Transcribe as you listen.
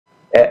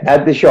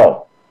at the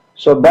show.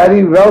 So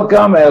Barry,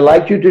 welcome. I'd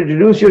like you to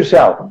introduce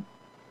yourself.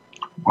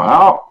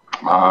 Well,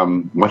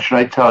 what should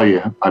I tell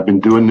you? I've been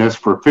doing this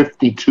for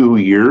 52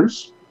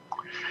 years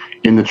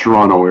in the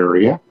Toronto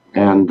area.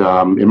 And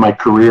in my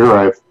career,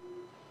 I've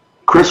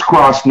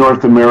crisscrossed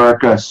North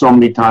America so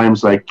many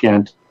times I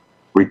can't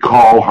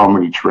recall how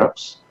many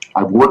trips.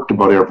 I've worked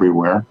about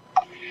everywhere.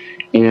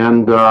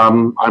 And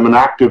I'm an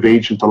active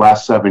agent the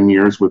last 7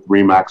 years with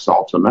RE/MAX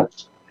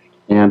Ultimate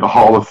and a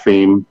Hall of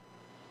Fame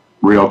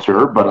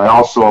realtor, but I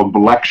also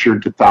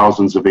lectured to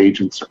thousands of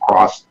agents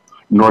across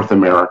North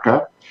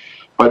America.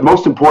 But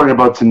most important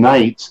about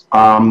tonight,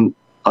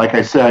 like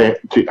I said,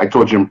 I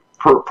told you in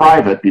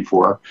private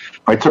before,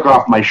 if I took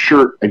off my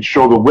shirt, I'd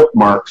show the whip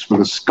marks for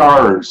the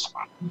scars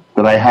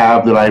that I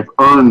have that I've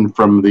earned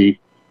from the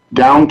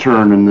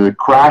downturn and the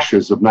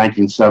crashes of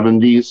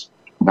 1970s,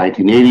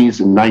 1980s,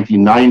 and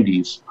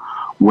 1990s,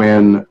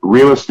 when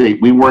real estate,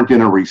 we weren't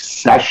in a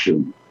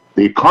recession.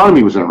 The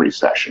economy was in a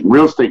recession.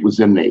 Real estate was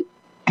in a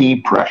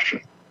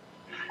depression.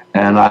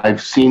 And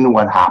I've seen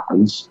what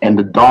happens and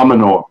the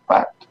domino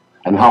effect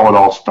and how it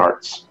all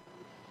starts.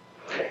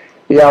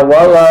 Yeah,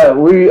 well,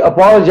 we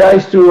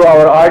apologize to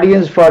our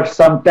audience for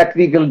some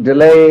technical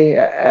delay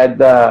at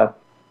the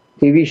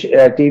TV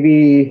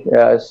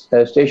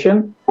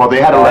station. Well, they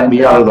had to let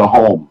me out of the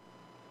home.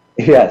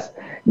 Yes.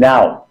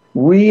 Now,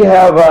 we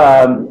have,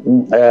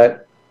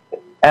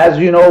 as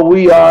you know,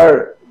 we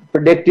are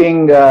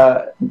predicting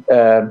a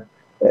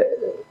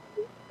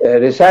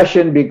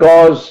recession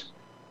because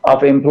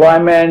of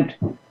employment,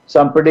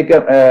 some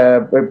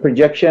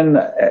projection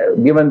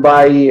given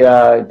by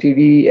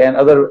TV and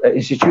other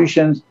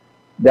institutions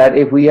that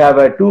if we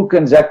have two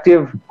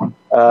consecutive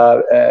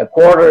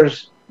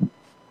quarters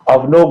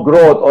of no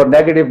growth or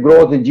negative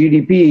growth in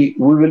GDP,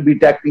 we will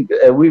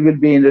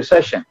be in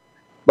recession.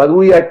 But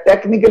we are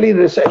technically in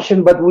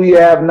recession, but we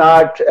have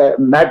not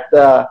met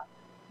the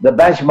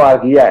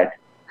benchmark yet.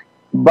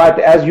 But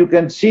as you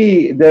can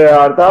see, there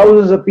are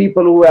thousands of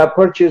people who have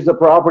purchased the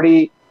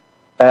property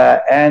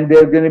and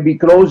they're going to be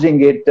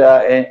closing it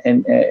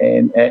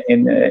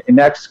in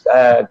next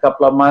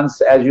couple of months.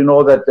 As you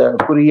know, that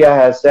Korea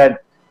has said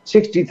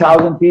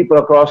 60,000 people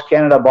across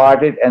Canada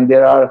bought it, and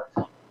there are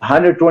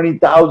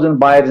 120,000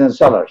 buyers and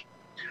sellers.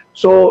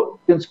 So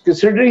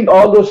considering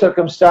all those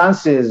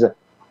circumstances,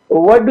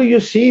 what do you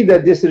see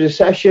that this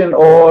recession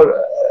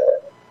or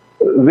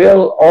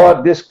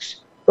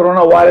this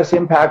coronavirus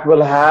impact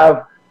will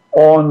have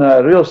on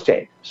real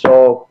estate?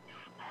 So,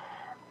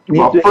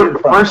 well,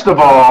 first of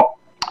all,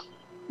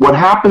 what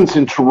happens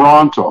in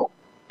Toronto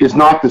is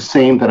not the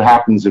same that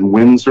happens in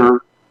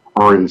Windsor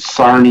or in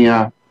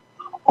Sarnia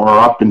or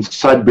up in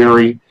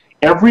Sudbury.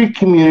 Every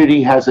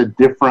community has a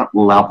different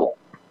level.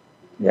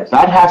 Yes.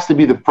 That has to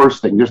be the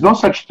first thing. There's no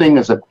such thing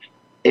as an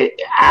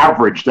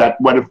average that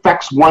what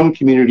affects one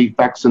community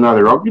affects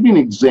another. I'll give you an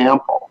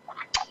example.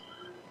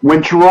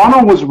 When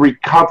Toronto was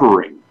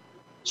recovering,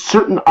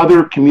 certain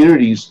other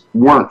communities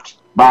weren't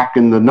back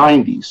in the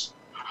 90s.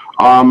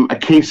 A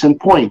case in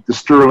point, the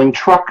Sterling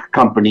Truck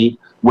Company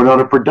went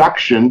out of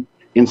production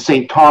in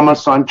St.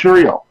 Thomas,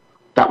 Ontario.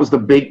 That was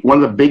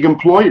one of the big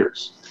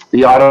employers,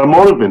 the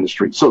automotive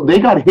industry. So they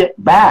got hit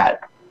bad.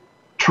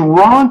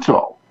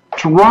 Toronto,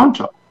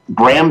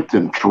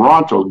 Brampton,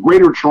 Toronto,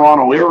 Greater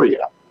Toronto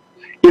area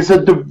is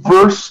a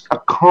diverse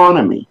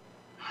economy.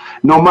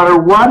 No matter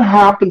what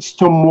happens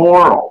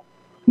tomorrow,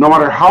 no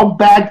matter how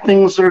bad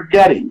things are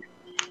getting,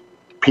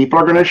 people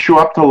are going to show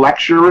up to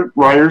lecture at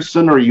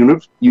Ryerson or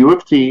U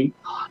of T.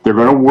 They're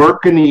going to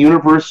work in the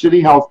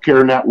University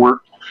Healthcare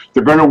Network.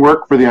 They're going to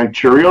work for the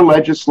Ontario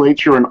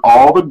Legislature and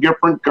all the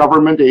different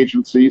government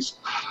agencies.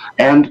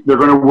 And they're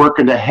going to work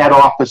in the head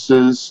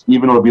offices,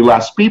 even though it'll be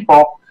less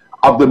people,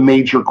 of the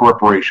major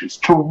corporations.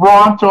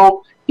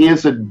 Toronto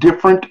is a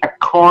different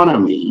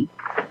economy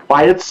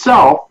by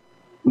itself.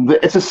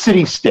 It's a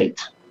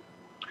city-state.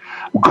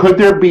 Could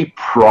there be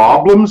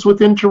problems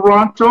within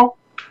Toronto?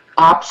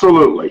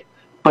 Absolutely.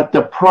 But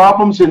the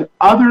problems in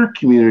other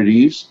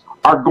communities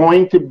are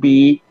going to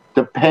be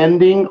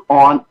depending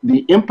on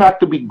the impact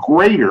to be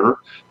greater,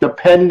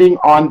 depending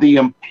on the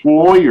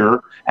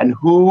employer and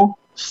who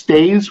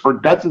stays or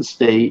doesn't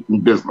stay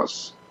in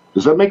business.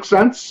 Does that make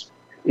sense?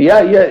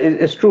 Yeah,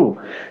 it's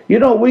true. You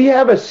know, we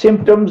have a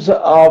symptoms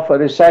of a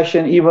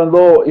recession, even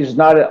though it's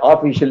not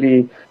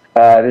officially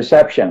a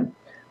recession.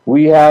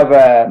 We have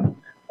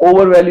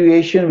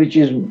overvaluation, which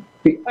is,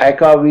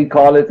 we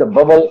call it a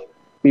bubble.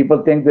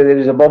 People think that there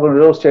is a bubble in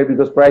real estate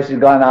because prices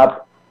gone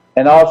up.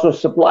 And also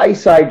supply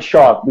side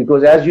shock,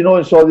 because as you know,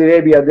 in Saudi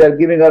Arabia, they're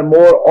giving her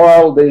more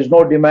oil, there is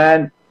no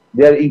demand,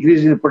 they're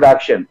increasing the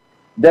production.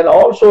 Then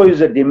also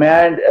is a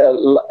demand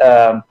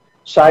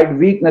side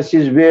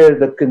weaknesses where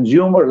the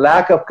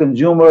lack of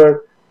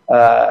consumer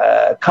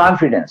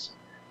confidence.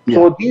 Yeah.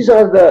 So these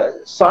are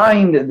the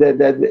signs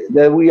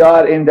that we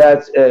are in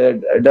that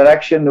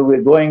direction, that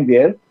we're going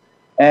there.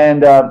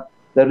 And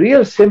the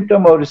real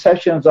symptom of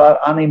recessions are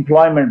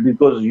unemployment,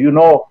 because you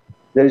know,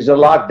 there is a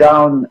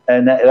lockdown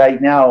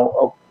right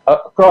now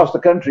across the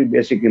country,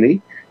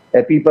 basically,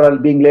 people are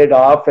being laid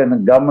off, and the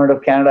government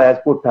of Canada has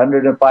put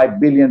 $105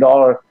 billion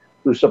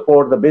to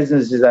support the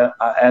businesses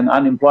and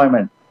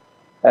unemployment.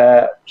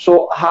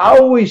 So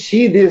how we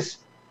see this,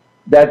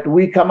 that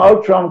we come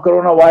out from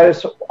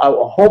coronavirus, I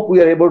hope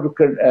we are able to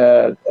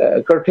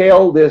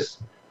curtail this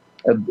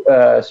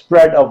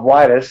spread of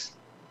virus.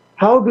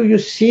 How do you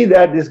see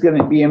that this is going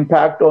to be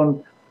impact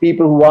on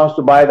people who wants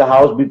to buy the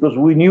house? Because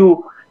we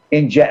knew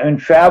in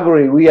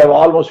February we have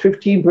almost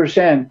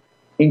 15%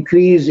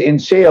 increase in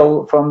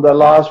sale from the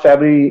last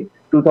February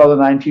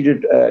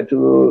 2019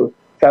 to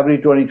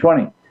February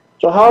 2020.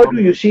 So how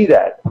do you see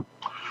that?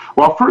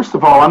 Well, first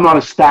of all, I'm not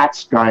a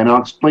stats guy, and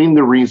I'll explain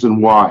the reason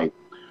why.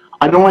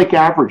 I don't like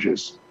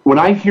averages. When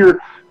I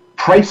hear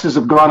prices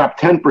have gone up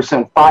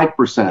 10%,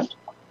 5%,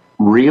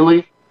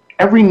 really?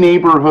 Every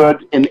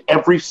neighborhood in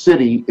every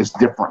city is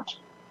different.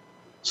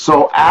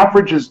 So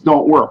averages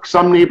don't work.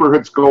 Some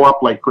neighborhoods go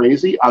up like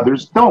crazy,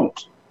 others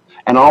don't.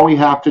 And all we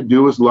have to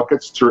do is look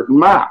at certain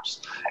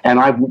maps. And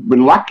I've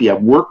been lucky.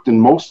 I've worked in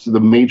most of the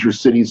major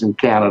cities in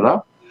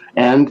Canada,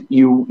 and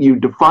you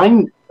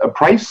define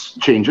price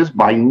changes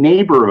by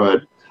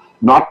neighborhood,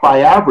 not by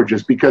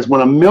averages, because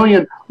when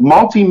a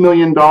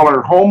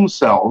multi-million-dollar home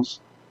sells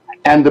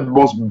and the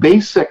most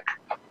basic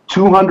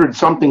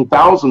 $200-something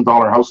thousand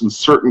house in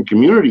certain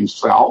communities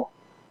sell,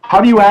 how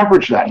do you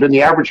average that? Then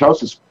the average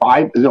house is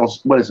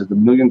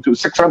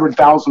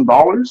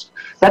 $600,000?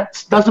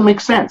 That doesn't make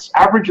sense.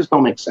 Averages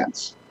don't make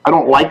sense. I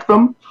don't like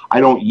them.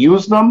 I don't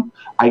use them.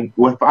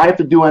 If I have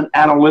to do an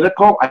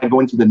analytical, I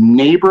go into the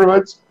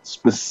neighborhoods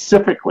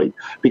specifically,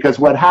 because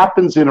what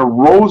happens in a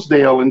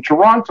Rosedale in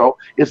Toronto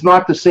is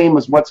not the same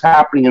as what's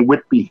happening in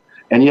Whitby,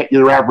 and yet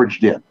you're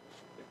averaged in.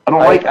 I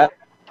don't like it.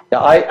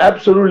 I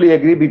absolutely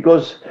agree,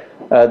 because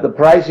the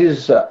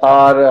prices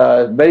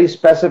are very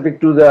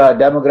specific to the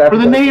demographic. For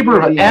the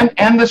neighborhood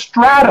and the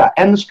strata,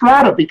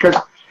 because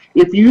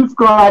if you've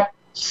got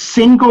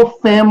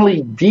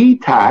single-family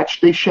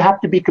detached, they should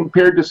have to be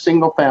compared to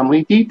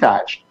single-family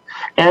detached.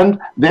 And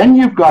then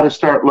you've got to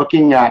start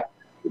looking at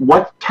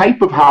what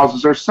type of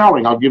houses are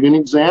selling. I'll give you an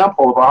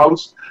example of a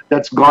house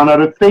that's gone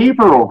out of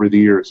favor over the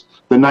years.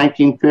 The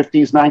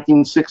 1950s,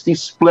 1960s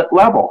split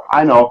level.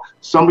 I know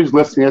somebody's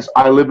listening to this,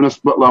 I live in a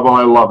split level,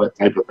 I love it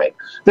type of thing.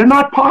 They're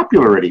not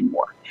popular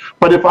anymore.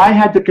 But if I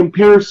had to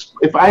compare a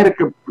split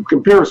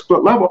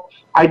level,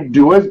 I'd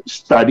do a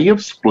study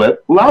of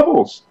split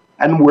levels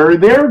and where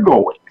they're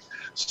going.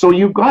 So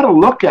you've got to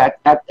look at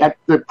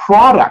the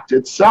product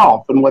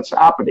itself and what's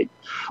happening.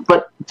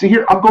 But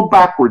I'll go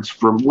backwards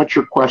from what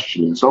your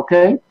question is,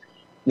 okay?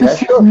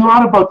 This is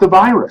not about the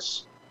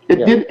virus.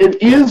 It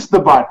is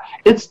the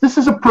virus. This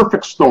is a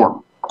perfect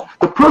storm.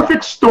 The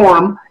perfect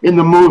storm in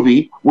the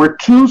movie were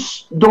two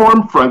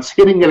storm fronts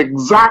hitting at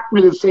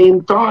exactly the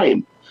same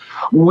time.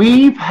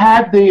 We've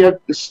had the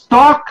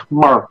stock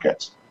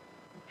market.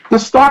 The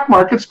stock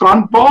market's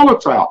gone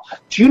volatile.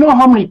 Do you know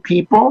how many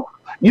people?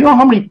 You know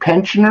how many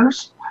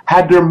pensioners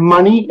had their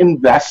money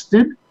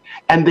invested,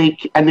 and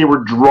they were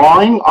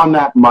drawing on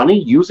that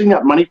money, using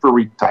that money for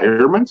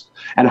retirement?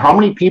 And how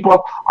many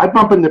people, I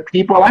bump into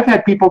people, I've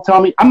had people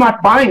tell me, I'm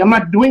not buying, I'm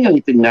not doing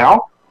anything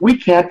now. We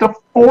can't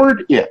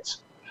afford it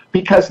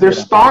because their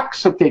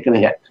stocks have taken a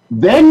hit.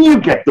 Then you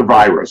get the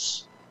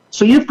virus.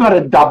 So you've got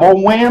a double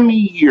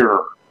whammy here.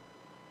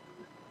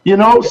 You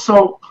know,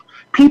 so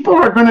people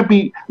are going to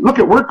be,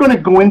 we're going to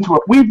go into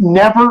it. We've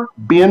never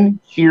been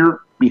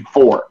here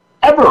before,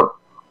 ever.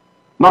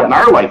 Not in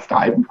our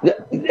lifetime.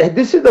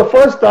 This is the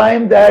first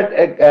time that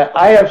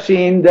I have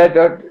seen that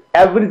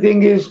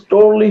everything is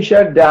totally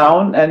shut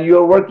down and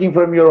you're working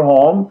from your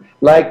home.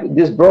 Like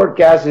this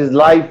broadcast is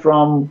live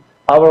from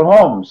our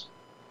homes.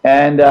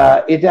 And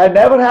it had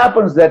never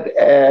happens that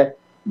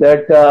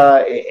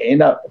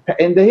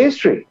in the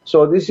history.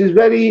 So this is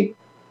very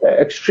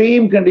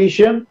extreme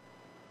condition.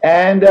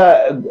 And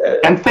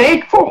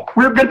thankful.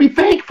 We're going to be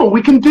thankful.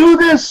 We can do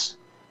this.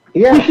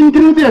 Yeah. We can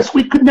do this.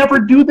 We could never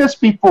do this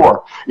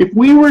before. If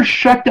we were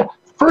shut down,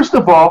 first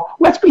of all,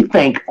 let's be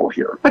thankful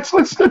here.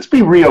 Let's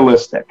be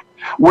realistic.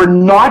 We're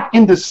not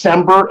in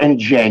December and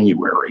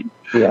January,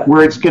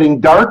 where it's getting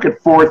dark at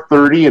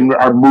 4:30 and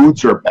our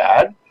moods are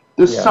bad.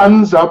 The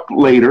sun's up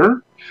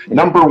later.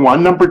 Number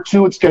one. Number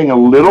two, it's getting a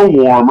little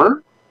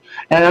warmer,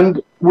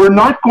 and we're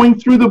not going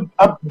through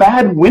a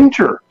bad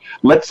winter.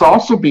 Let's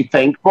also be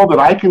thankful that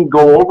I can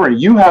go over and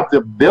you have the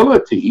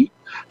ability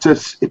to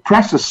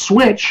press a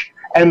switch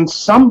and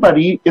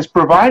somebody is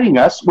providing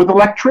us with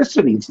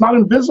electricity. It's not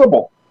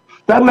invisible.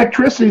 That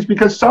electricity is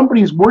because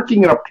somebody's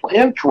working in a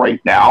plant right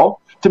now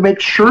to make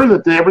sure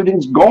that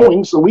everything's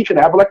going so we can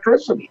have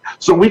electricity,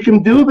 so we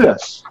can do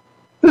this.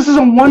 This is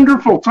a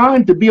wonderful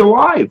time to be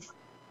alive.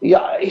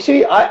 Yeah, you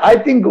see, I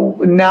think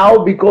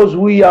now because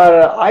we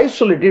are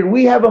isolated,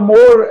 we have a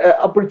more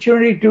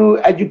opportunity to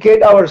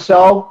educate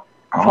ourselves,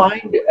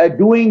 find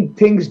doing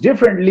things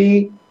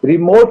differently,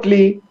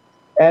 remotely.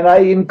 And I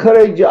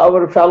encourage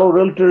our fellow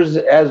realtors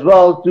as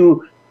well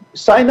to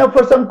sign up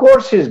for some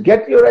courses,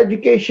 get your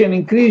education,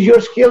 increase your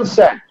skill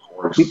set.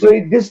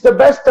 Because this is the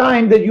best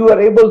time that you are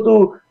able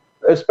to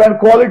spend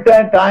quality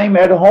time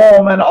at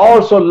home and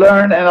also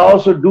learn and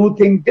also do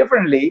things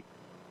differently.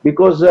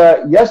 Because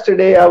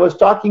yesterday I was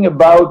talking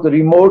about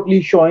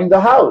remotely showing the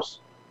house,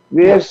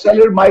 where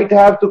seller might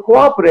have to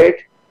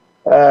cooperate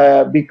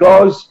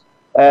because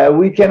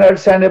we cannot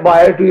send a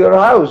buyer to your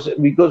house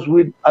because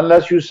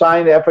unless you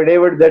sign the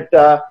affidavit that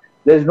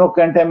there's no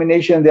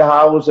contamination in the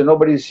house and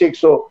nobody's sick.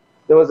 So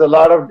there was a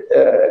lot of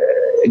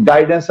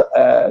guidance,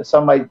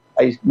 some I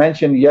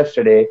mentioned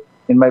yesterday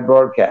in my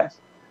broadcast.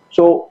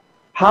 So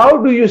how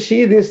do you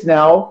see this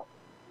now?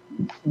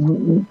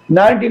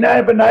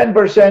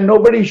 99.9%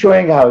 nobody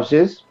showing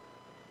houses,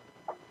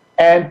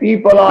 and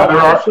people are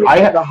also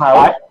in the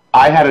house.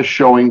 I had a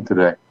showing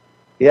today.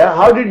 Yeah,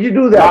 how did you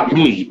do that? Not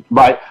me,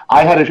 but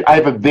I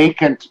have a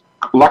vacant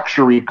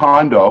luxury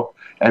condo,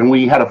 and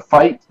we had a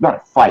fight. Not a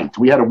fight.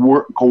 We had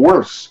to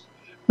coerce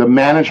the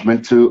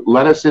management to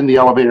let us in the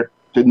elevator,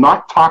 to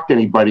not talk to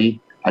anybody.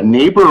 A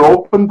neighbor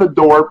opened the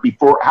door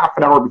before half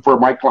an hour before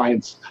my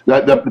clients,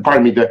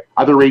 the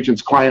other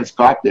agent's clients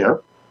got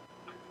there.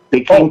 They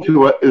came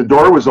to the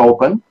door was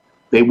open.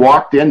 They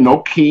walked in,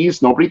 no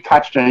keys, nobody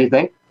touched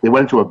anything. They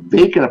went into a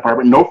vacant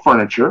apartment, no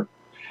furniture,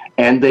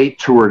 and they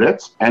toured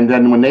it. And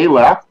then when they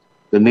left,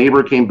 the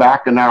neighbor came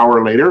back an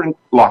hour later and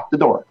locked the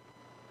door.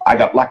 I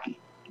got lucky.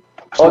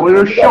 So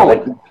there's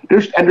showing.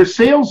 There's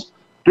sales.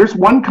 There's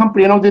one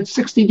company I know did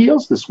 60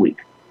 deals this week.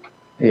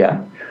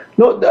 Yeah.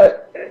 No,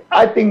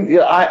 I think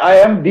I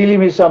am dealing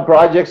with some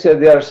projects at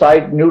their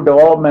site, new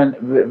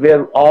development,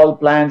 where all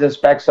plans and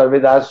specs are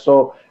with us.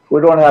 So we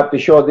don't have to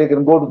show. They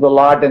can go to the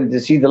lot and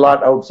see the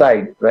lot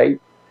outside,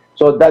 right?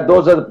 So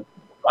those are,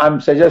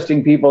 I'm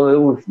suggesting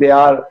people, if they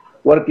are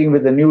working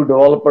with the new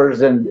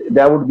developers, and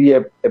that would be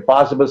a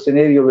possible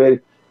scenario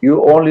where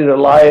you only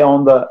rely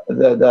on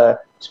the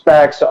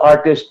specs,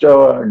 artist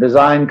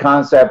design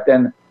concept,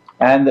 and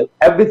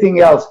everything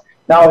else.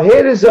 Now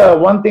here is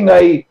one thing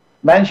I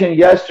mentioned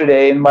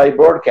yesterday in my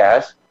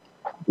broadcast,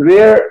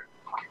 where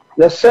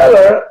the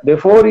seller,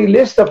 before he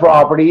lists the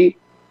property,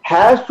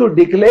 has to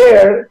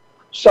declare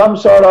some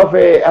sort of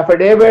a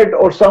affidavit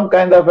or some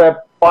kind of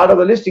a part of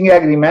the listing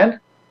agreement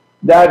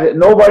that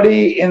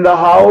nobody in the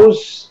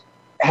house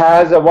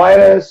has a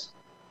virus,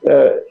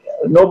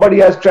 nobody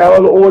has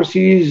traveled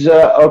overseas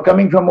or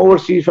coming from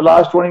overseas for the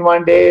last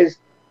 21 days,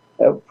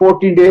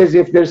 14 days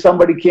if there's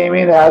somebody came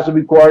in, has to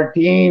be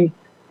quarantined,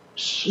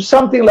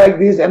 something like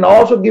this, and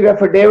also give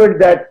affidavit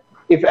that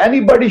if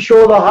anybody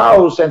show the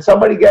house and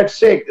somebody gets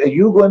sick,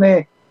 you're going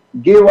to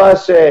give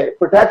us a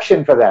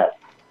protection for that.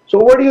 So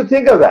what do you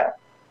think of that?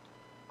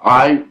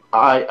 I'm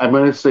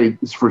going to say,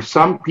 for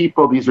some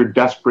people, these are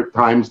desperate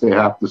times they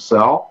have to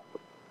sell.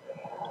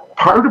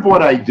 Part of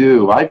what I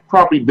do, I've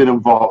probably been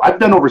involved, I've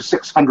done over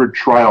 600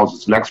 trials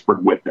as an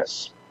expert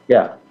witness.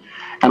 Yeah.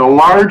 And a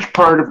large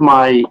part of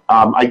my,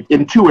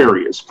 in two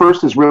areas.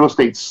 First is real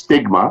estate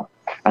stigma.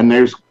 And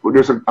I'm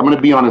going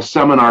to be on a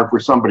seminar for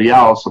somebody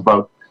else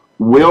about,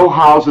 will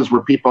houses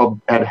where people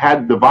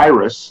had the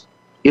virus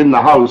in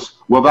the house,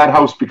 will that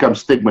house become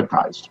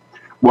stigmatized?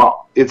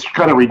 Well, it's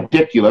kind of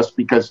ridiculous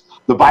because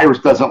the virus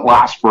doesn't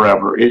last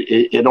forever.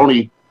 It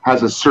only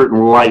has a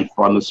certain life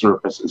on the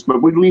surfaces,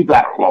 but we leave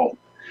that alone.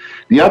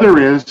 The other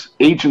is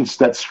agents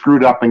that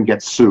screwed up and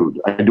get sued.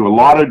 I do a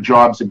lot of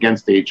jobs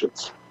against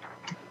agents.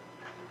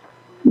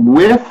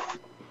 With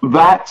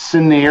that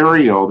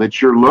scenario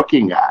that you're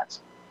looking at,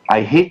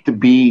 I hate to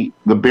be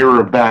the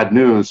bearer of bad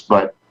news,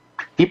 but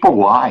people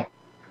lie.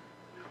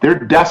 They're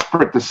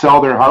desperate to sell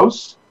their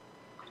house,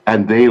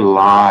 and they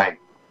lie.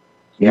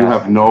 You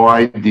have no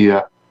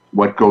idea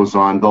what goes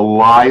on. The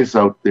lies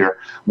out there.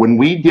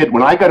 When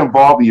I got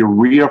involved in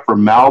urea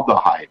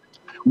formaldehyde,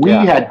 we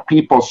had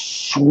people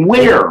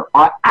swear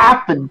on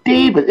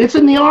affidavit. It's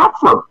in the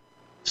offer.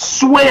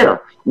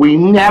 Swear we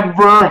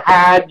never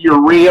had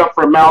urea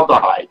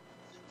formaldehyde.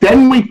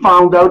 Then we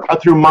found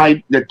out through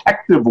my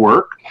detective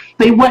work,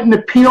 they went and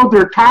appealed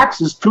their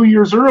taxes 2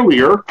 years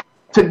earlier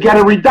to get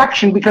a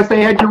reduction because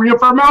they had urea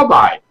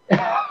formaldehyde.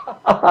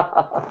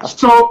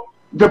 So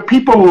do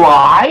people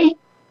lie?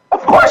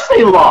 Of course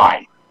they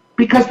lie,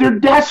 because they're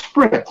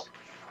desperate.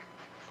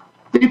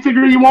 They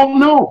figure you won't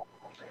know.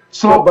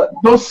 So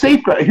those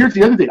safeguards, here's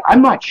the other thing.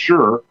 I'm not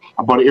sure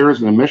about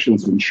errors and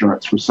omissions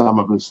insurance for some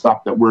of the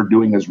stuff that we're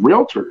doing as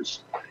realtors,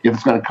 if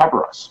it's going to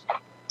cover us.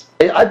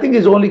 I think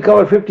it's only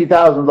covered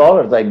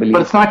 $50,000, I believe.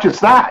 But it's not just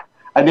that.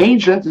 An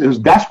agent who's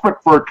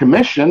desperate for a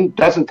commission,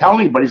 doesn't tell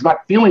anybody he's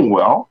not feeling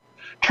well.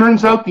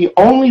 Turns out the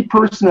only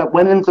person that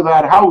went into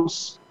that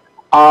house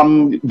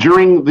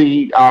during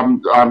the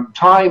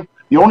time,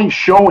 the only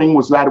showing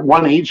was that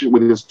one agent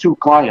with his two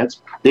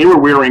clients. They were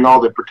wearing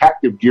all the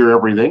protective gear,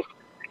 everything.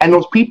 And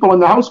those people in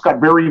the house got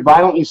very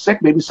violently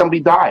sick. Maybe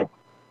somebody died.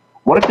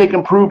 What if they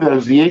can prove that it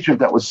was the agent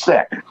that was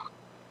sick?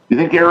 You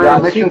think area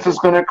admissions is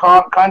going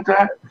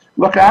to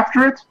look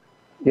after it?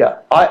 Yeah,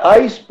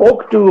 I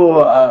spoke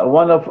to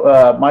one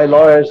of my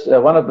lawyers,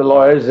 one of the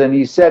lawyers, and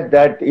he said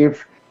that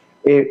if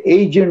an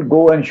agent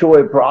go and show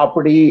a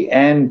property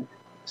and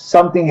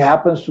something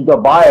happens to the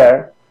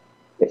buyer,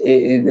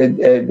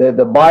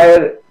 the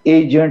buyer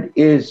agent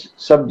is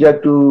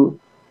subject to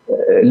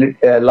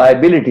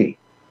liability.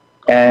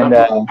 And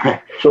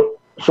so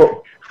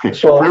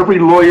for every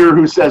lawyer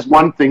who says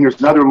one thing, there's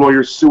another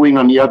lawyer suing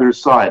on the other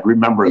side.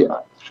 Remember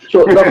that.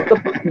 So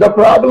the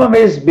problem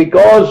is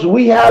because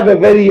we have a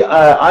very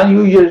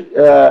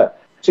unusual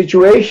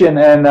situation,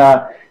 and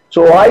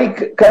so I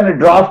kind of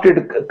drafted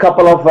a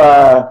couple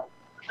of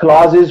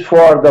clauses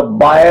for the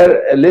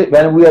buyer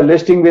when we are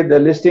listing with the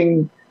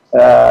listing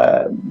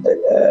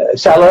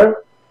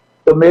seller,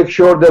 to make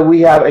sure that we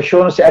have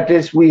assurance, at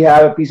least we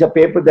have a piece of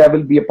paper that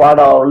will be a part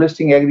of our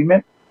listing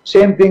agreement.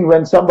 Same thing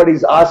when somebody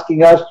is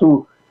asking us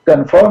to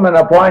confirm an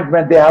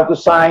appointment, they have to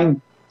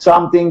sign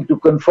something to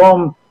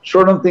confirm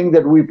certain thing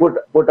that we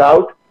put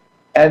out.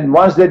 And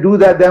once they do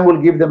that, then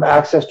we'll give them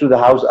access to the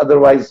house.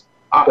 Otherwise,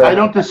 I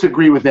don't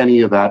disagree with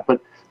any of that,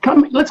 but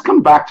let's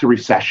come back to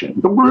recession.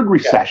 The word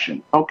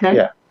recession, okay?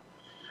 Yeah.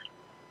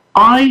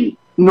 I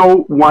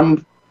know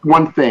one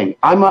thing.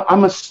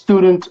 I'm a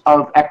student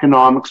of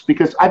economics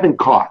because I've been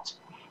caught.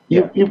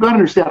 You've got to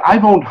understand,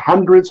 I've owned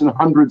hundreds and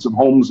hundreds of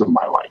homes in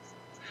my life.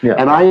 Yeah.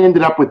 And I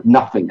ended up with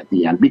nothing at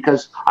the end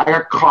because I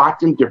got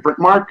caught in different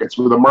markets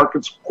where the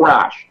markets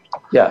crashed.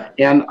 Yeah.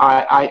 And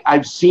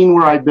I've seen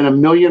where I've been a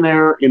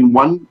millionaire in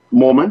one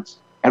moment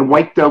and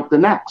wiped out the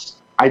next.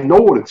 I know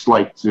what it's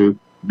like to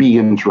be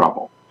in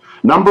trouble.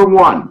 Number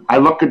one, I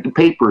look at the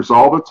papers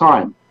all the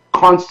time,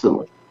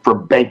 constantly, for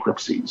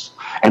bankruptcies.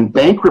 And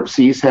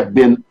bankruptcies have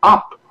been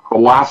up the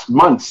last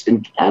months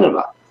in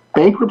Canada.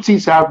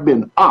 Bankruptcies have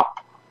been up.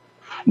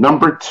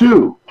 Number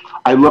two,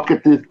 I look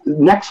at the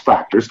next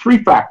factors, three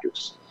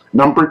factors.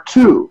 Number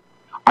two,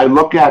 I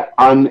look at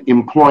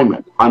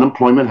unemployment.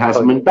 Unemployment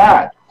hasn't been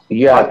bad.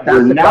 Yeah,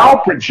 they're now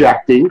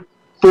projecting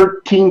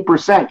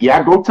 13%.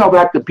 Yeah, go tell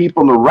that to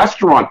people in the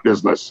restaurant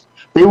business.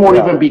 They won't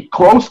even be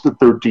close to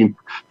 13.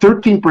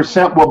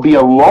 13% will be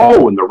a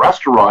low in the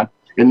restaurant,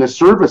 in the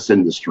service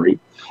industry.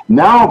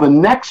 Now the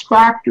next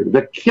factor,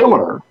 the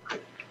killer,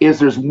 is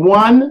there's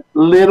one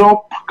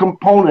little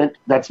component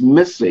that's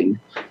missing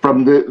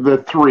from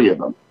the three of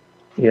them.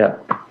 Yeah.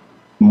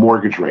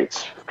 Mortgage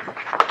rates.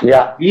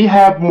 Yeah. We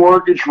have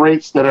mortgage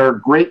rates that our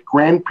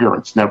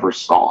great-grandparents never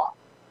saw.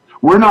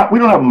 We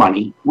don't have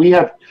money.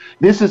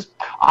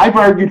 I've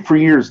argued for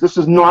years, this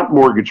is not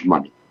mortgage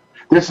money.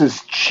 This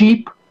is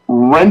cheap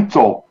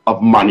rental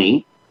of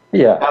money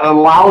that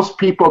allows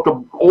people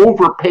to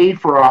overpay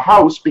for a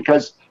house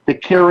because the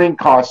carrying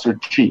costs are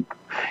cheap.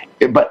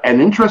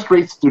 And interest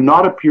rates do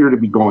not appear to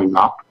be going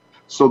up.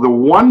 So the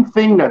one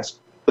thing that's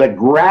the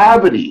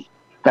gravity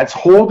that's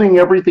holding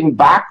everything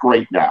back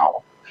right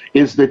now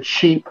is the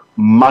cheap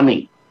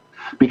money.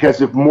 Because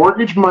if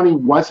mortgage money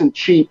wasn't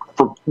cheap,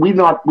 we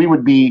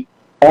would be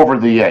over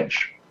the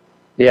edge.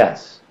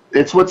 Yes.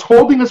 It's what's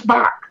holding us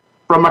back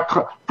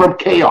from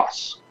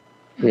chaos.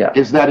 Yeah.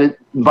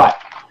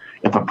 But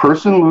if a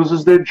person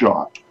loses their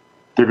job,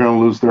 they're going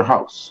to lose their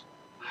house.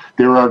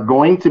 There are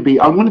going to be,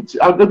 I'll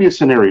give you a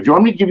scenario. Do you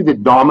want me to give you the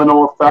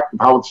domino effect of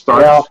how it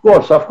starts? Yeah,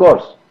 of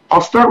course.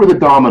 I'll start with the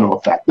domino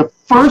effect. The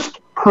first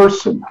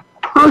person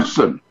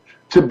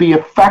to be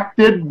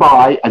affected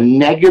by a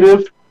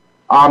negative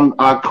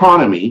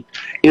economy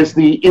is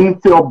the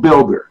infill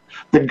builder.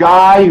 The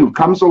guy who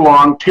comes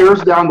along,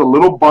 tears down the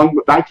little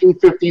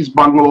 1950s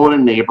bungalow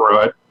in a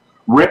neighborhood,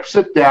 rips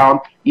it down,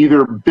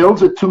 either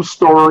builds a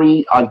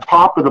two-story on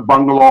top of the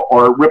bungalow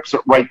or rips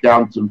it right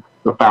down to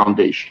the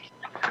foundation.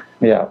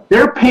 Yeah.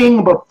 They're paying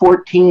about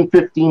 14,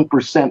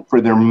 15%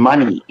 for their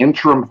money,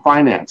 interim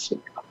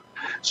financing.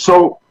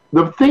 So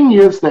the thing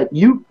is that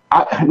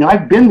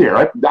I've been there.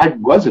 I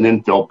was an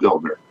infill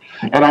builder.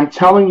 And I'm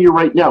telling you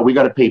right now, we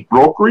got to pay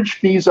brokerage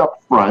fees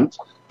up front,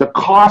 the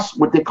costs,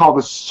 what they call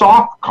the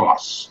soft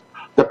costs,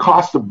 the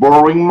cost of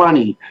borrowing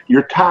money,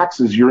 your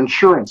taxes, your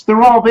insurance,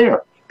 they're all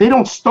there. They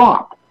don't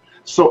stop.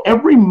 So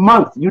every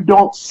month you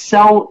don't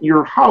sell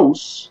your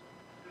house,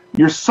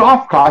 your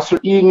soft costs are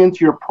eating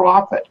into your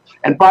profit.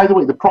 And by the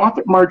way, the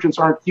profit margins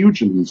aren't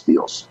huge in these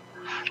deals.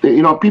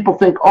 People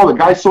think, oh, the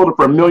guy sold it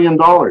for $1 million.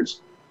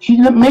 He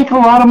didn't make a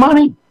lot of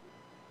money.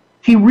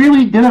 He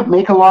really didn't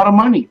make a lot of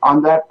money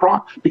on that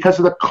because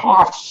of the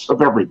costs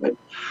of everything.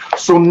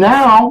 So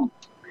now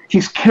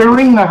he's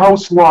carrying the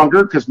house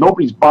longer because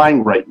nobody's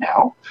buying right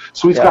now.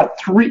 So he's got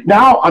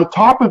now on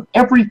top of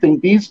everything,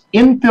 these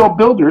infill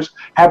builders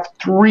have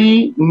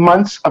 3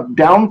 months of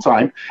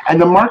downtime, and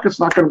the market's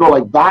not going to go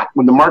like that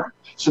when the market.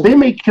 So they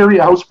may carry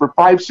a house for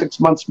 5-6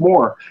 months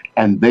more,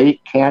 and they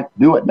can't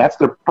do it. That's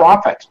their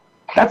profit.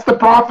 That's the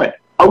profit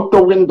out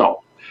the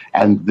window.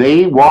 And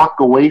they walk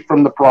away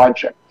from the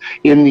project.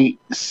 In the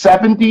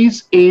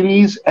 70s,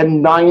 80s,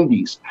 and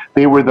 90s,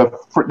 they were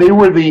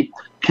the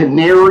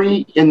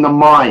canary in the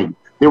mine.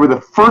 They were the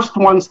first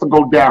ones to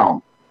go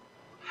down.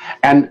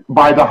 And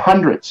by the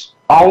hundreds,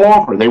 all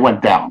over, they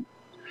went down.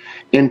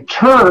 In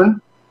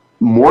turn,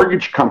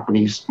 mortgage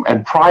companies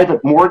and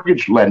private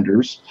mortgage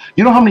lenders,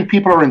 you know how many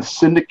people are in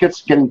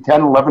syndicates getting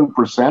 10,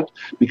 11%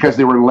 because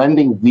they were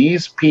lending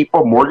these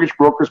people, mortgage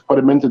brokers put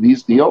them into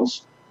these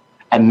deals?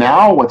 And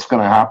now what's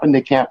going to happen?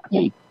 They can't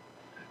pay.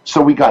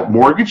 So we got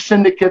mortgage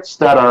syndicates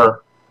that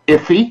are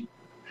iffy.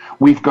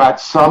 We've got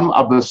some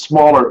of the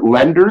smaller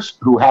lenders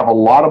who have a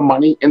lot of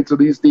money into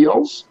these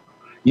deals.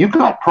 You've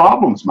got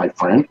problems, my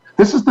friend.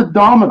 This is the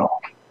domino.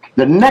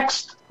 The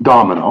next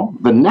domino,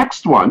 the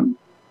next one,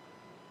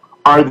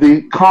 are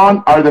the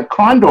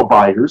condo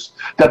buyers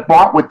that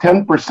bought with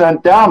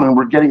 10% down and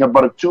were getting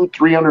about a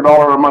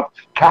 $200-300 a month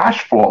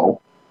cash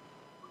flow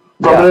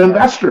from an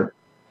investor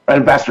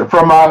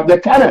from the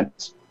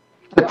tenants.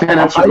 The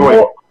tenants are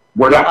going,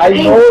 we're not I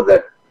paying. know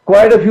that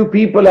quite a few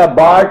people have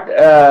bought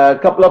a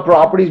couple of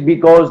properties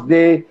because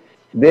they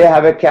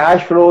have a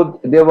cash flow.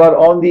 They were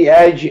on the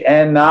edge,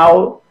 and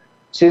now,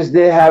 since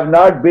they have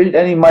not built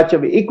any much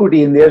of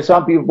equity in there,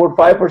 some people put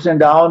 5%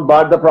 down,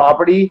 bought the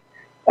property,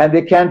 and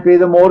they can't pay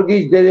the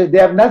mortgage. They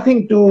have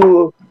nothing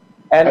to,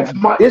 and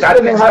this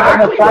will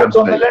have an effect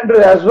on the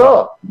lender as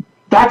well.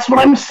 That's what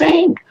I'm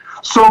saying.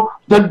 So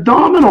the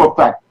domino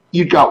effect,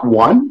 you got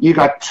one, you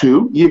got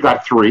two, you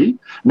got three.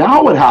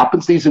 Now what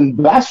happens, these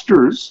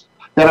investors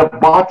that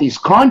have bought these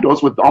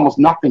condos with almost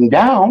nothing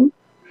down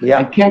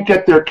and can't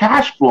get their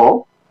cash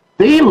flow,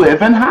 they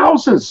live in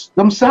houses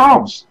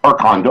themselves or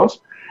condos,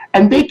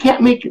 and they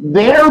can't make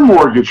their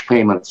mortgage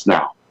payments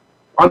now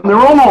on their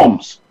own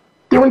homes.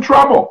 They're in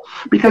trouble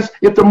because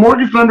if the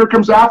mortgage lender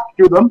comes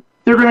after them,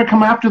 they're going to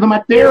come after them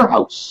at their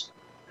house.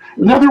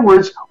 In other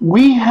words,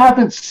 we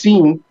haven't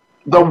seen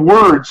the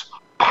words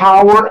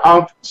power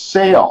of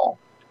sale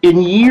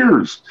in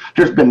years.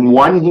 There's been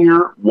one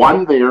here,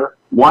 one there,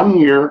 1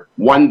 year,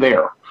 one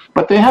there,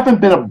 but they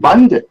haven't been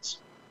abundant.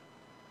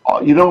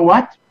 You know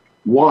what?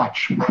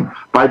 Watch.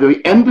 By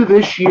the end of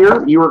this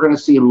year, you are going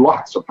to see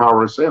lots of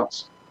power of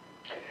sales.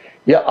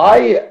 Yeah,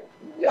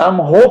 I'm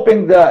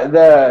hoping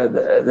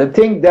the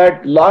thing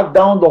that locked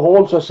down the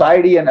whole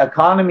society and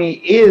economy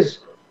is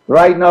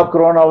right now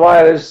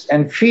coronavirus,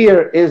 and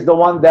fear is the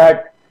one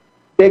that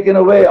taken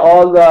away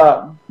all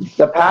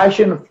the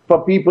passion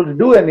for people to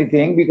do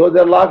anything because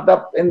they're locked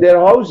up in their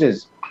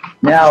houses.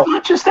 Now, it's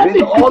not just that,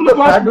 they all the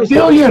factors,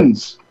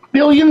 billions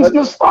in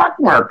the stock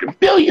market,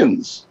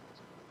 billions.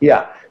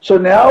 Yeah. So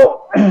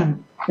now,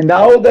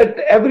 now that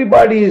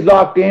everybody is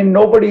locked in,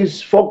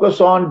 nobody's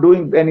focused on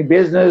doing any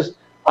business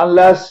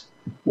unless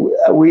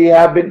we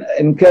have been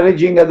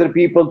encouraging other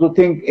people to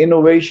think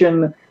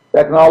innovation,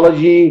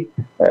 technology,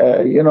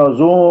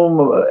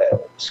 Zoom,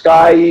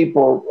 Skype,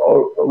 or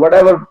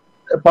whatever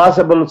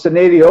possible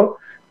scenario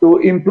to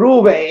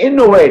improve and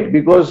innovate,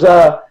 because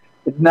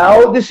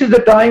now this is the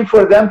time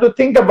for them to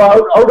think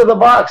about out of the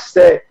box.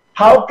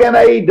 How can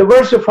I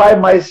diversify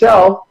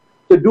myself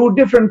to do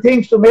different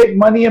things to make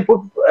money and put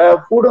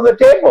food on the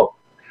table?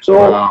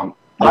 So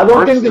I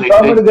don't think the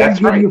government is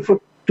going to give you for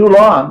too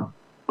long.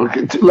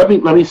 Okay, let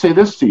me say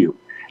this to you.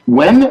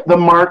 When the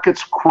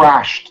markets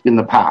crashed in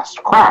the past,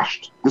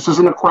 this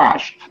isn't a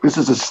crash, this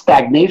is a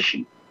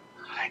stagnation.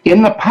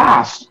 In the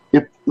past,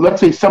 if let's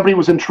say somebody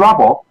was in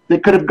trouble, they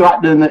could have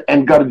gotten in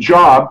and got a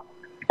job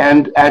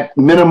and at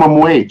minimum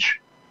wage.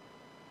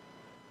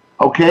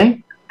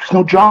 Okay? There's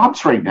no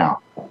jobs right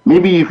now.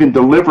 Maybe you can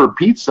deliver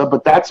pizza,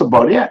 but that's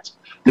about it.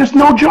 There's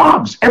no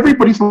jobs.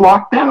 Everybody's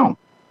locked down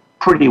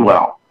pretty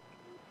well.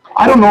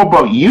 I don't know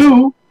about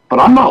you, but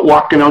I'm not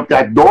walking out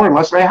that door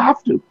unless I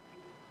have to.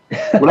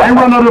 When I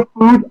run out of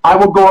food, I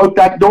will go out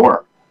that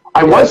door.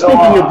 I was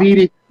thinking of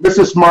eating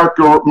Mrs.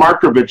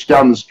 Markovich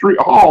down the street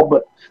hall,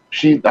 but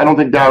I don't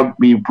think that would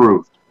be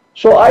approved.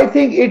 So I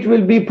think it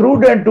will be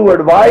prudent to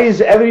advise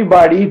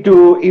everybody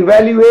to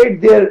evaluate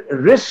their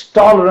risk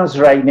tolerance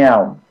right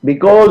now,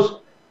 because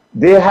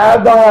they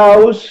have the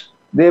house,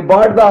 they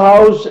bought the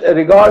house,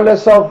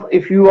 regardless of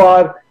if you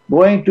are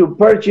going to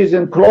purchase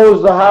and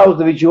close the house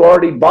which you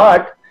already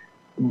bought.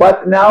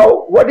 But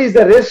now, what is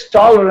the risk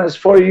tolerance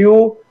for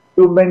you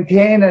to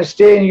maintain and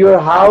stay in your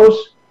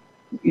house?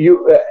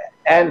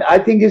 And I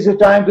think it's a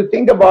time to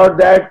think about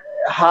that.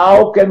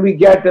 How can we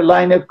get a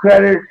line of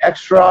credit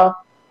extra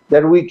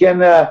that we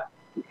can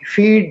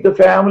feed the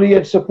family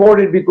and support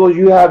it because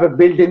you have a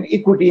built-in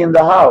equity in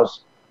the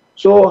house?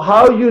 So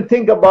how you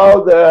think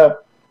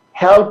about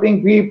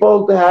helping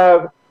people to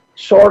have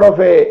sort of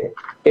a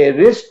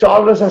risk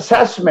tolerance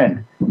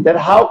assessment, that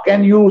how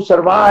can you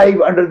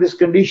survive under this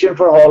condition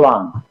for how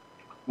long?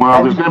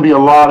 Well, there's going to be a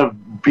lot of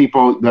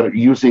people that are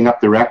using up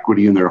their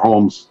equity in their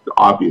homes,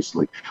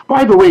 obviously.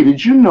 By the way,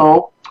 did you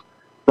know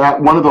that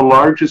one of the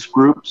largest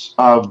groups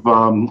of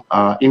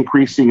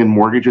increasing in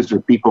mortgages are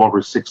people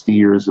over 60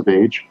 years of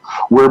age,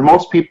 where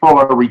most people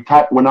are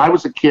retired? When I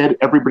was a kid,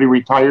 everybody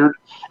retired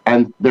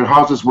and their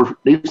houses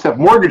they used to have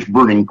mortgage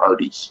burning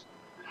parties.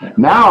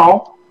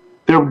 Now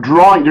they're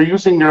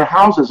using their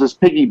houses as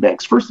piggy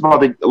banks. First of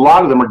all, a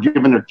lot of them are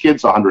giving their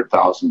kids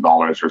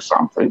 $100,000 or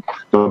something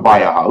to buy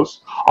a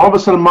house. All of a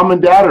sudden, mom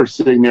and dad are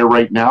sitting there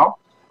right now,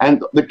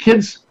 and the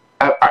kids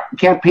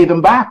can't pay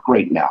them back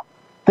right now.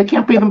 They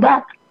can't pay them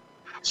back.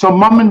 So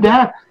mom and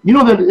dad, you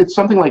know that it's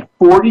something like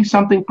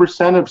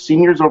 40-something% of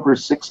seniors over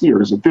 60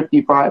 or is it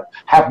 55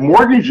 have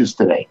mortgages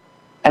today,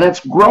 and it's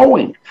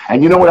growing.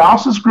 And you know what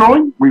else is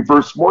growing?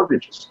 Reverse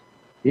mortgages.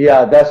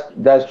 Yeah,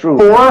 that's true.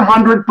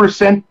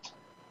 400%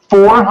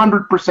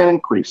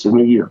 increase in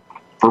a year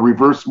for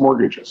reverse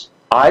mortgages.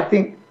 I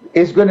think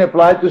it's going to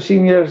apply to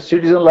senior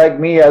citizens like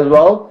me as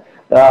well.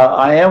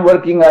 I am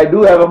working. I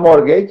do have a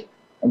mortgage,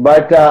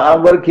 but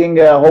I'm working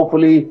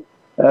hopefully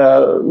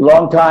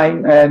long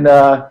time and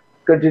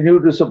continue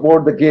to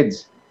support the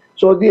kids.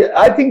 So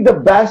I think the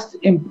best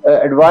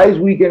advice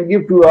we can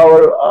give to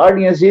our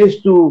audience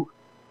is to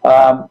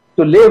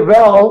live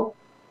well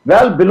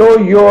below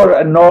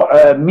your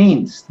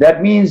means.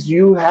 That means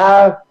you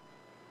have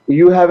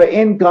an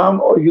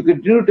income, or you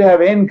continue to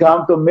have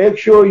income, to make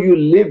sure you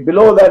live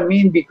below that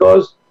mean,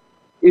 because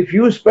if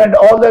you spend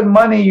all that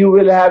money, you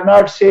will have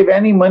not saved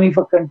any money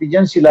for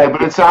contingency like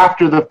but it's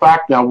after the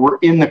fact now. We're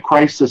in the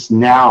crisis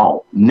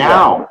now.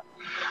 Yeah.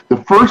 The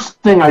first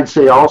thing I'd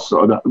say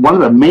also, one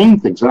of the main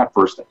things, not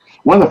first thing,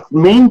 one of the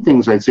main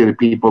things I'd say to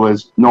people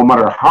is, no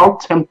matter how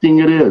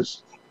tempting it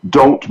is,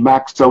 don't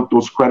max out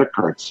those credit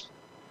cards.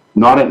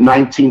 Not at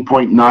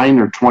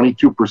 19.9 or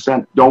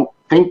 22%. Don't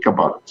think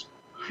about it.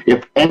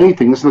 If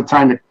anything, this is the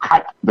time to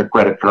cut the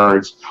credit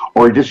cards,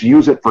 or just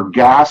use it for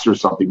gas or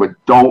something, but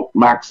don't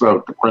max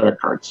out the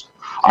credit cards.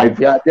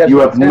 You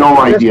have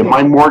no idea.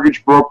 My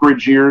mortgage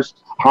brokerage years,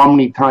 how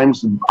many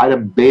times I had to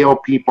bail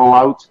people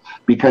out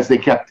because they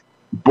kept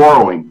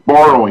borrowing.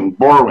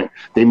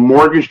 They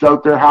mortgaged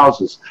out their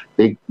houses.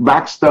 They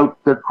maxed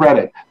out their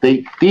credit.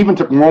 They even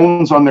took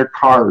loans on their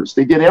cars.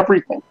 They did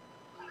everything.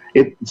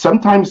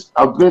 Sometimes,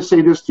 I'm going to say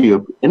this to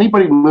you,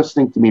 anybody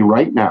listening to me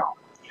right now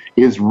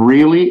is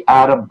really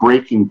at a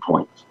breaking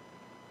point.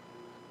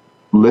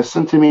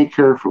 Listen to me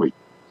carefully.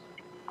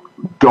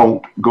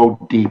 Don't go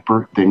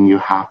deeper than you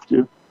have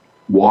to.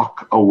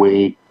 Walk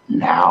away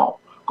now.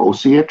 Go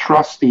see a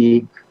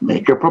trustee,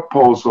 make a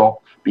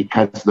proposal,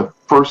 because the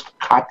first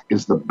cut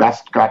is the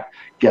best cut.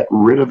 Get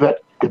rid of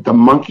it. Get the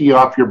monkey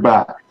off your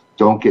back.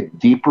 Don't get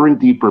deeper and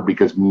deeper,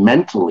 because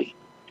mentally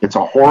it's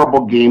a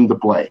horrible game to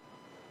play.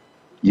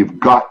 You've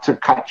got to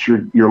cut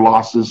your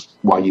losses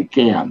while you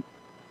can.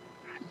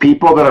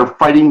 People that are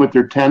fighting with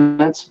their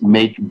tenants,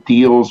 make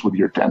deals with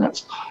your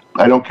tenants.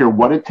 I don't care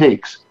what it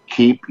takes.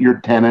 Keep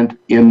your tenant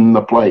in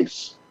the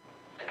place.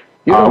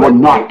 I will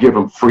not give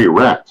them free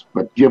rent,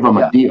 but give them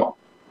a deal.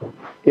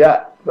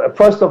 Yeah.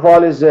 First of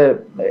all, is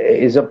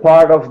a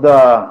part of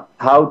the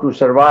how to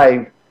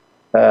survive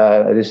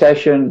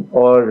recession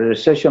or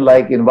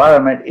recession-like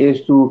environment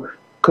is to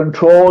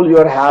control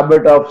your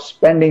habit of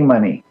spending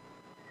money,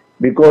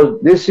 because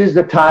this is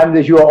the time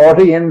that you are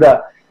already in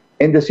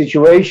the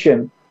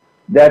situation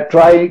that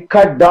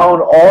cut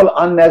down all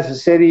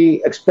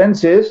unnecessary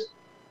expenses,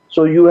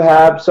 so you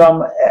have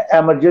some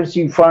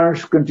emergency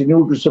funds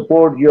continue to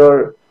support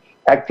your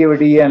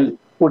activity and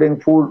putting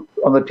food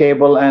on the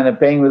table and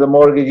paying with the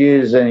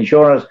mortgages and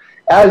insurance.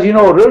 As you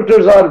know,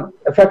 realtors are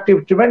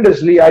effective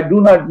tremendously. I do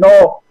not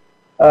know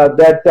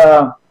that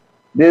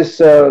this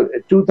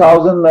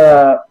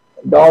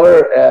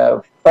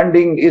 $2,000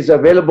 funding is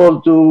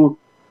available to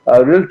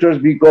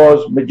realtors,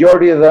 because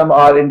majority of them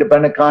are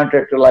independent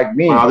contractor like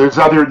me. There's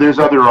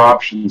other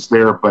options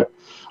there, but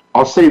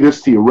I'll say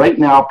this to you right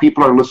now.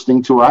 People are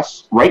listening to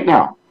us right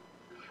now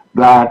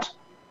that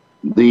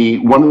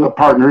one of the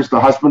partners, the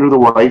husband or the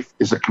wife,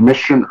 is a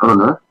commission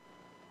earner,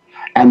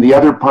 and the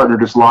other partner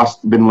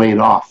been laid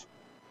off.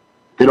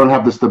 They don't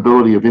have the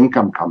stability of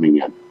income coming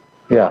in.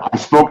 Yeah. I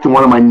spoke to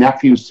one of my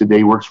nephews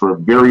today, works for a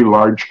very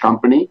large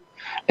company,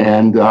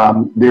 and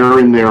they're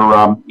in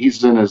their,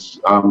 he's in his,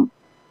 I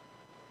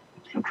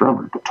can't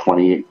remember,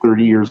 28,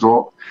 30 years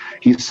old.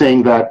 He's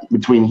saying that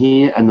between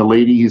he and the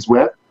lady he's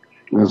with,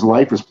 and his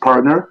life, his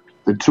partner,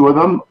 the two of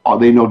them,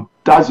 they know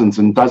dozens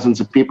and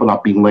dozens of people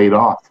not being laid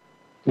off.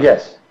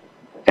 Yes.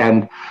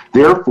 And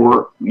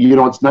therefore,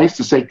 it's nice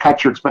to say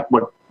cut your expense.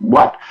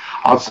 What?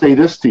 I'll say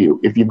this to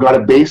you. If you've got a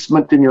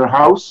basement in your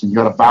house, you've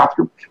got a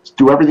bathroom,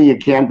 do everything you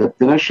can to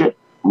finish it.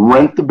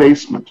 Rent the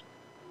basement.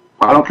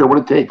 I don't care what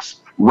it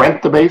takes.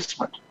 Rent the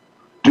basement.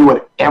 Do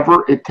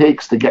whatever it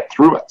takes to get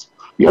through it.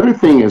 The other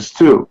thing is,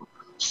 too,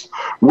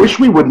 wish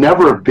we would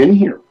never have been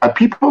here.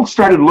 People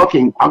started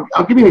looking.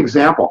 I'll give you an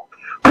example.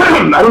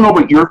 I don't know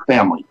about your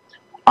family.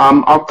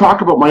 I'll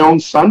talk about my own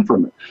son for a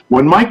minute.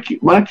 When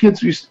my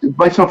kids used to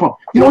buy cell phone,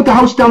 you know what the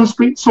house down the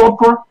street sold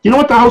for? You know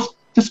what the house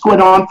just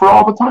went on for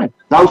all the time?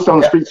 The house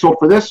down the street sold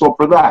for this, sold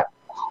for that.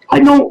 I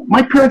know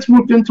my parents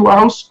moved into a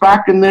house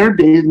back in their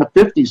days in the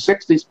 50s,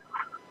 60s,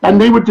 and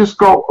they would just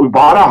go, we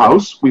bought a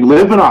house, we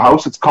live in a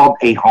house, it's called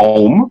a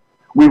home,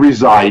 we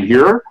reside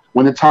here.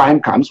 When the time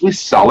comes, we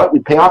sell it, we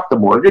pay off the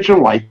mortgage,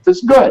 and life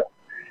is good.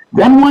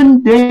 Then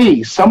one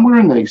day, somewhere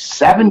in the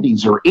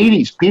 70s or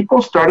 80s,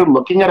 people started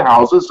looking at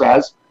houses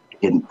as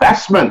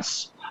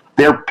investments,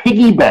 their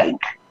piggy bank.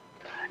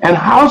 And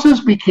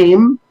houses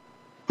became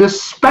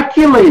this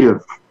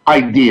speculative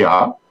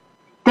idea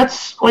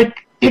that's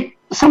like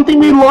something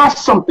we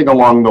lost something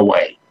along the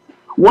way.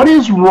 What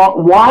is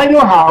wrong? Why do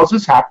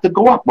houses have to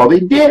go up? Well,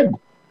 they did.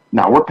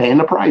 Now we're paying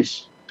the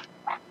price.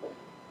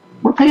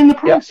 We're paying the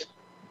price.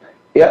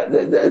 Yeah,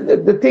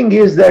 the thing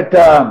is that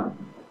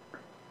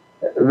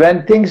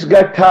when things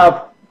get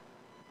tough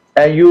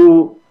and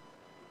you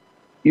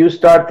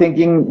start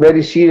thinking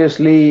very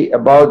seriously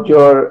about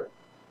your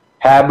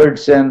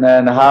habits and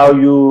how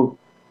you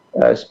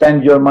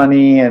spend your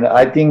money. And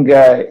I think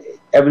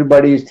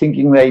everybody is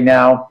thinking right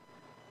now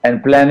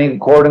and planning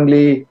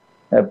accordingly,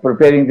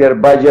 preparing their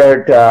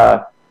budget,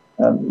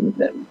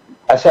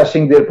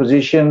 assessing their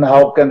position,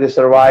 how can they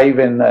survive.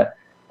 And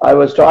I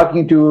was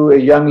talking to a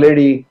young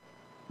lady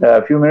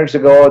a few minutes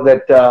ago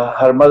that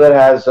her mother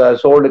has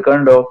sold a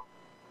condo,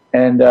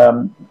 and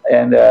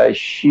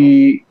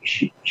she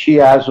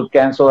has to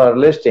cancel her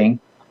listing.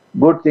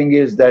 Good thing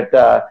is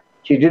that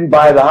she didn't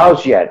buy the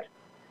house yet,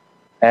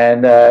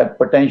 and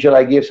potential.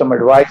 I gave some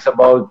advice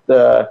about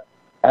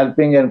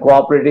helping and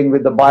cooperating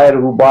with the buyer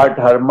who bought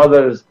her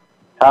mother's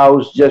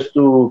house, just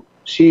to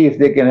see if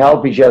they can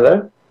help each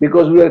other.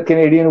 Because we are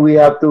Canadian, we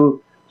have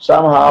to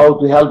somehow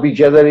to help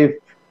each other. If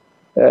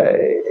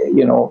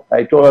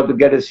I told her to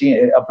get a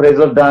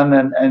appraisal done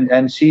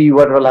and see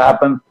what will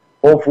happen.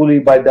 Hopefully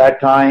by that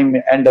time,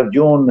 end of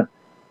June,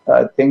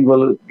 things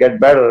will get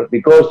better.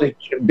 Because the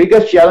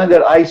biggest challenge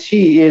that I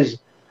see is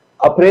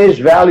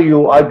appraised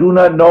value. I do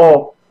not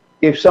know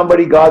if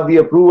somebody got the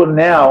approval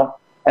now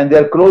and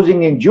they're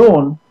closing in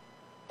June,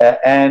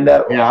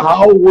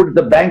 how would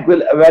the bank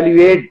will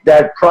evaluate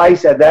that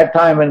price at that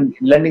time and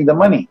lending the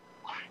money?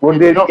 Would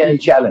there be any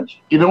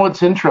challenge? You know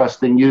what's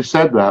interesting? You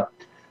said that.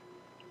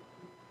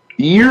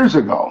 Years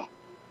ago,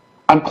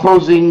 I'm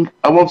closing,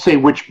 I won't say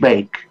which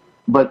bank,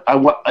 but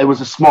it was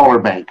a smaller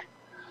bank.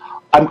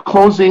 I'm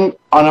closing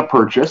on a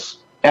purchase,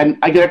 and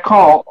I get a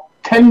call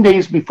 10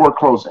 days before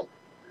closing.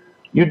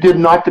 You did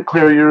not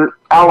declare your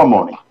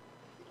alimony.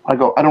 I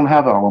go, I don't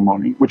have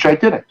alimony, which I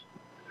didn't.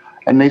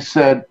 And they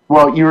said,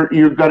 well,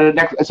 you've got an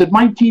I said,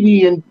 my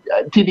TD and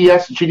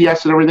TDS and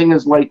GDS and everything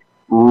is like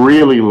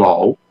really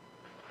low.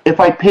 If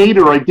I paid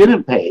or I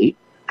didn't pay,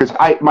 because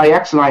my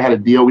ex and I had a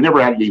deal, we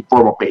never had any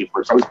formal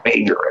papers. I was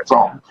paying her, that's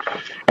all.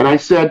 And I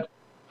said,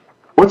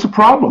 what's the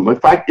problem?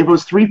 If it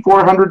was $300,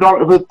 $400,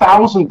 if it was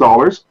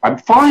 $1,000, I'm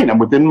fine. I'm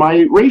within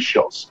my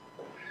ratios.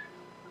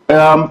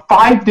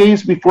 5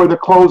 days before the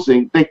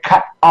closing, they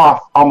cut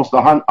off almost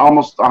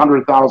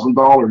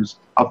 $100,000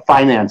 of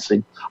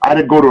financing. I had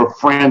to go to a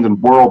friend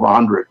and borrow the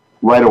 $100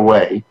 right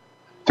away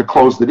to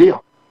close the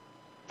deal.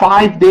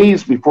 5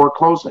 days before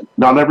closing.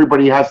 Not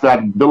everybody has that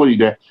ability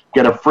to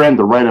get a friend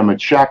to write them a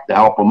check to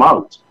help them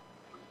out.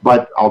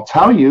 But I'll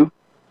tell you,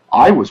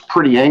 I was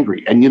pretty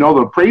angry. And the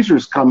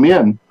appraisers come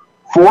in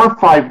 4 or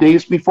 5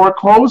 days before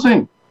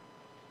closing.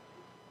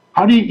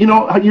 How do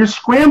you're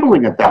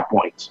scrambling at that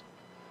point.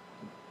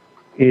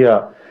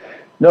 Yeah.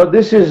 No,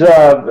 this is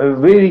a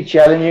very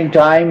challenging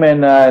time,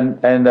 and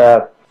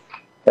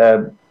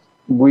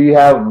we've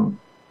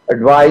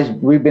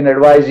been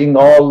advising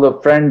all the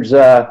friends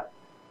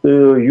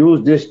to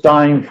use this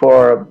time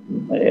for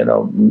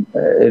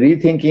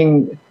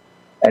rethinking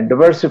and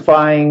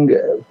diversifying,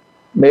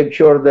 make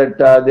sure that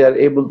they are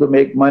able to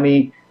make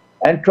money,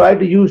 and try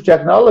to use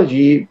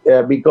technology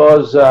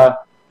because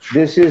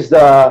this is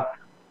the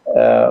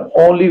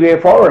only way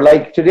forward.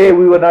 Like today,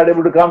 we were not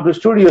able to come to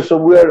studio, so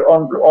we're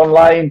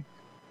online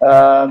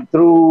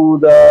through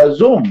the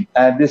Zoom,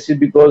 and this is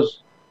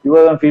because you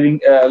weren't feeling.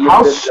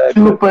 How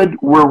stupid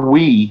were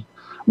we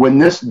when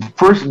this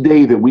first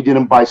day that we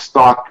didn't buy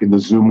stock in the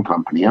Zoom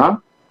company, huh?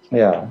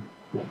 Yeah.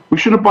 We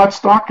should have bought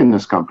stock in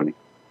this company.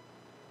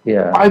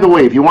 Yeah. By the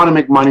way, if you want to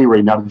make money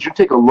right now, did you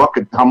take a look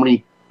at how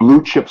many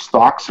blue chip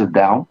stocks are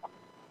down?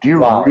 Do you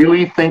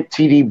really think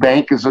TD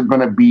Bank is going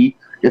to be?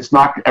 It's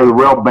not. The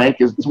Royal Bank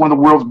is. It's one of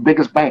the world's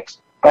biggest banks,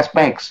 best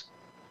banks.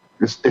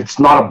 It's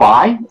not a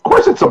buy. Of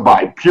course, it's a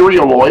buy.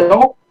 Purial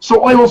oil.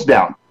 So oil's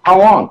down. How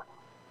long?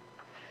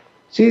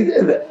 See,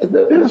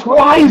 there's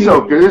buys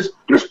out there.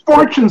 There's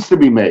fortunes to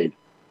be made.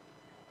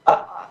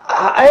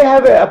 I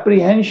have an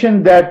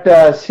apprehension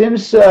that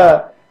since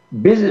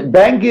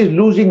bank is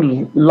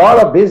losing a lot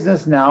of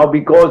business now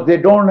because they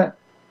don't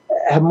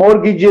have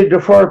mortgages,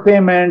 deferred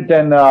payment,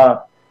 and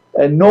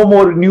no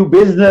more new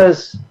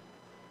business.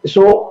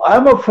 So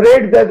I'm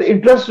afraid that the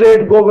interest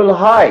rate will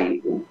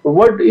high.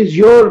 What is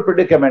your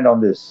predicament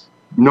on this?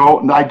 No,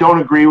 I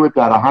don't agree with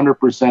that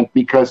 100%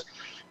 because,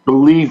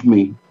 believe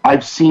me,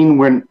 I've seen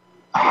when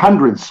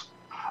hundreds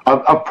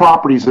of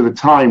properties at a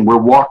time were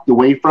walked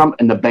away from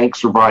and the bank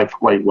survived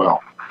quite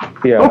well.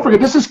 Yeah. Don't forget,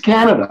 this is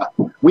Canada.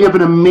 We have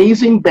an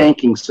amazing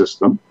banking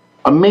system.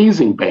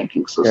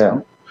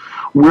 Yeah.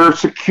 We're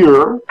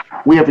secure.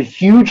 We have a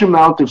huge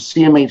amount of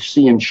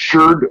CMHC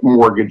insured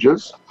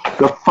mortgages.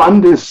 The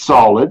fund is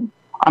solid.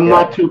 I'm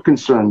not too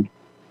concerned.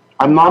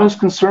 I'm not as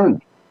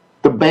concerned.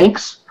 The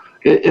banks,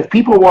 if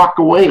people walk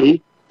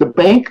away, the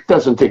bank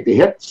doesn't take the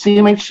hit.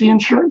 CMHC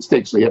insurance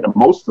takes the hit, and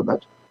most of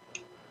it.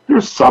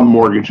 There's some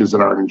mortgages that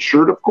aren't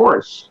insured, of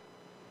course.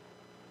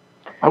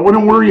 I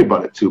wouldn't worry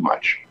about it too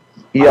much.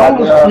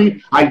 Yeah,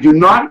 I do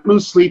not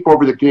lose sleep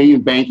over the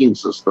Canadian banking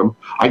system.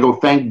 I go,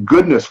 thank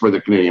goodness for the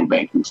Canadian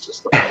banking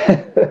system.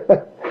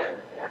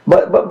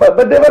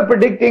 But they were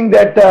predicting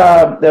that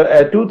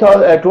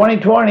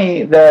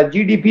 2020 the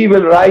GDP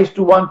will rise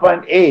to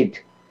 1.8.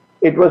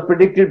 It was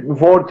predicted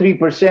before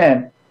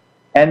 3%,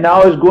 and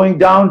now it's going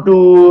down to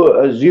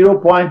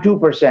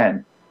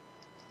 0.2%.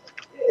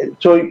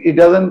 So it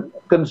doesn't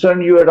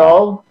concern you at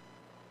all?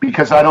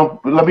 because I don't.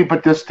 Let me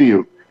put this to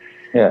you.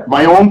 Yeah.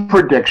 My own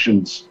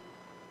predictions.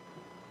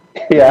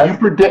 Yeah.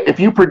 If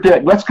you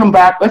predict, let's come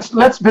back.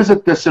 Let's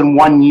visit this in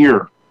 1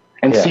 year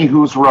and see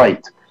who's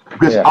right.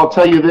 Because I'll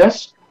tell you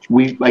this.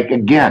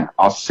 Again,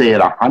 I'll say it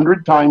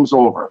 100 times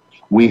over.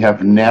 We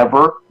have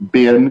never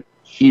been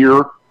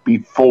here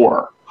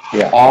before.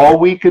 Yeah. All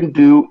we can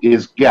do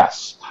is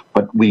guess,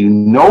 but we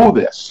know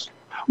this.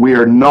 We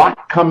are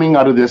not coming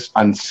out of this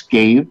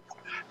unscathed.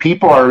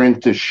 People are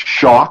into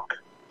shock.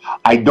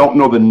 I don't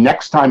know the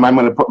next time I'm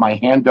going to put my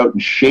hand out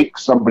and shake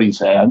somebody's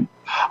hand.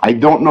 I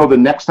don't know the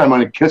next time I'm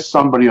going to kiss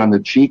somebody on the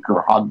cheek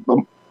or hug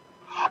them.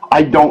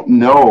 I don't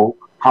know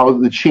how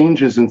the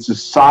changes in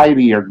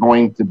society are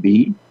going to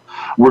be.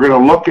 We're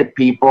going to look at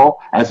people.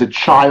 As a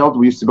child,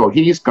 we used to go,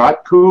 he's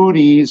got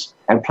cooties,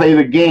 and play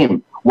the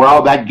game.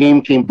 Well, that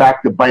game came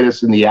back to bite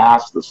us in the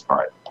ass this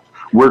time.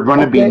 We're going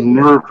to be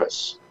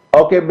nervous.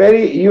 Okay,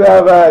 Barry, you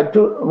have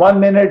 1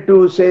 minute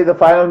to say the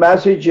final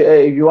message.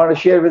 If you want to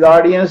share with the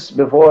audience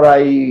before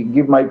I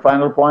give my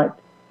final point.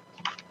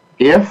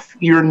 If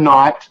you're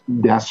not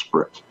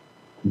desperate,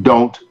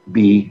 don't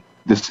be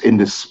in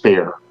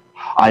despair.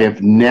 I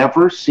have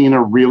never seen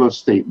a real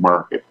estate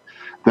market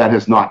that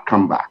has not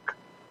come back.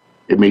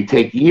 It may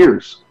take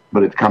years,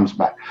 but it comes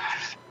back.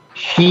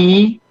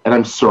 And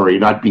I'm sorry,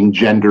 not being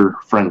gender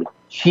friendly,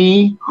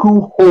 he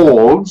who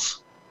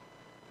holds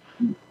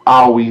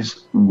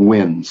always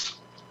wins.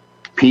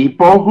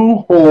 People who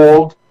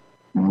hold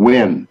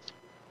win.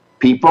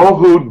 People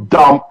who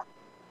dump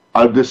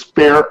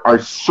despair are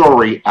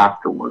sorry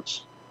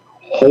afterwards.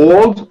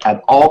 Hold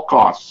at all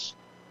costs.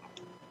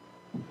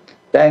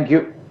 Thank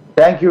you.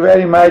 Thank you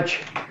very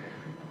much.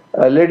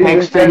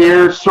 Thanks,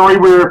 Tahir. Sorry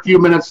we're a few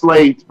minutes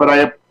late, but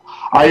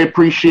I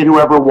appreciate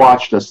whoever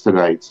watched us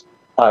tonight.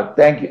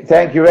 Thank you.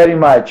 Thank you very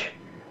much.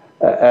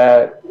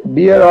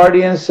 Dear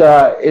audience,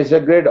 it's a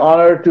great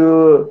honor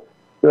to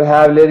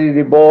have Larry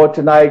Ribaud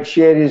tonight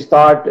share his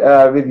thought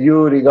with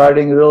you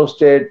regarding real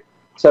estate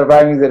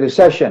surviving the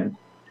recession.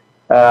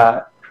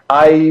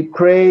 I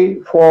pray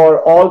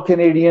for all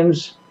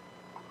Canadians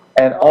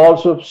and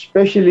also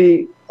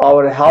especially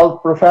our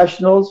health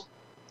professionals.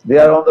 They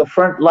are on the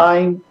front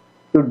line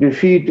to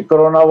defeat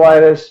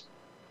coronavirus.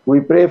 We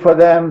pray for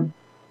them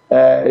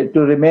to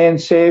remain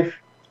safe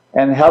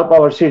and help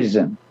our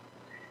citizens.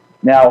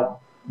 Now,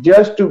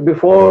 just to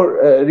before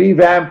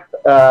revamp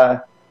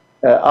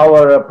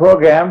our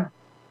program,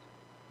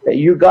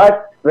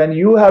 when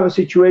you have a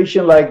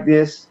situation like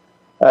this,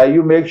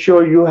 you make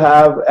sure you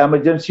have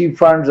emergency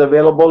funds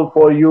available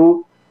for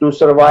you to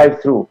survive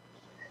through.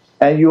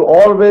 And you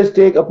always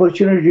take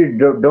opportunity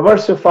to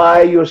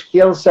diversify your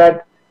skill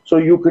set so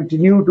you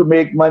continue to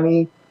make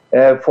money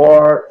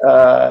for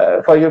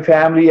your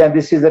family, and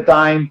this is the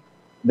time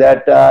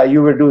that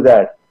you will do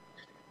that.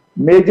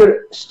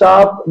 Major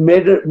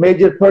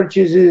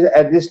purchases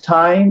at this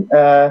time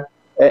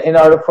in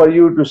order for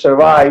you to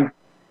survive.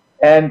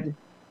 And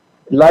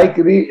like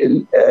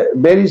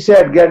Barry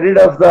said, get rid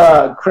of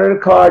the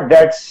credit card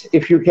debts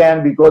if you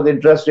can, because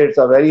interest rates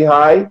are very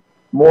high.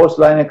 Most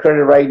line of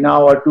credit right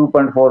now are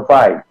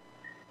 2.45.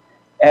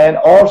 And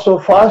also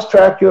fast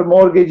track your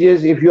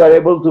mortgages if you are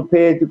able to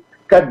pay, to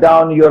cut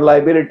down your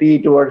liability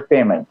towards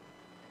payment.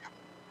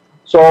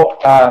 So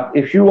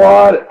if you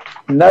are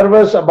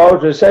nervous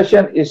about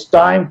recession, it's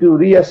time to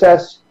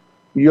reassess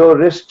your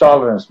risk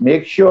tolerance.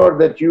 Make sure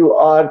that you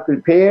are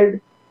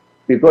prepared,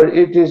 because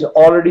it is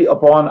already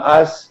upon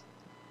us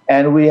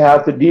and we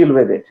have to deal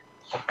with it.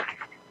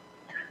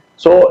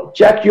 So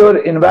check your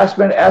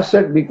investment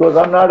asset, because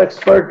I'm not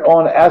expert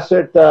on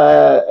asset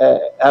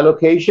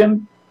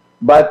allocation,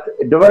 but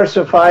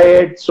diversify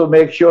it. So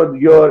make sure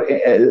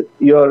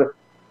your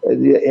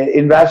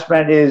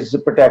investment is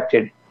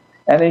protected,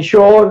 and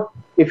ensure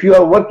if you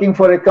are working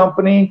for a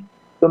company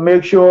to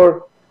make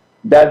sure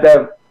that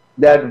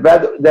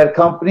that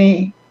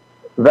company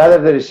weather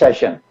the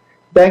recession.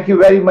 Thank you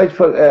very much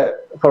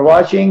for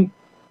watching,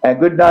 and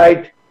good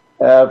night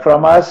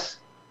from us,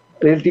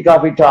 Realty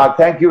Coffee Talk.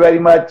 Thank you very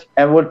much,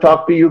 and we'll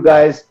talk to you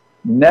guys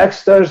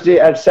next Thursday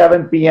at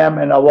 7 p.m.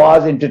 in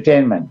Awaz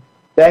Entertainment.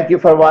 Thank you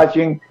for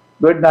watching.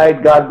 Good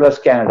night. God bless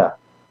Canada.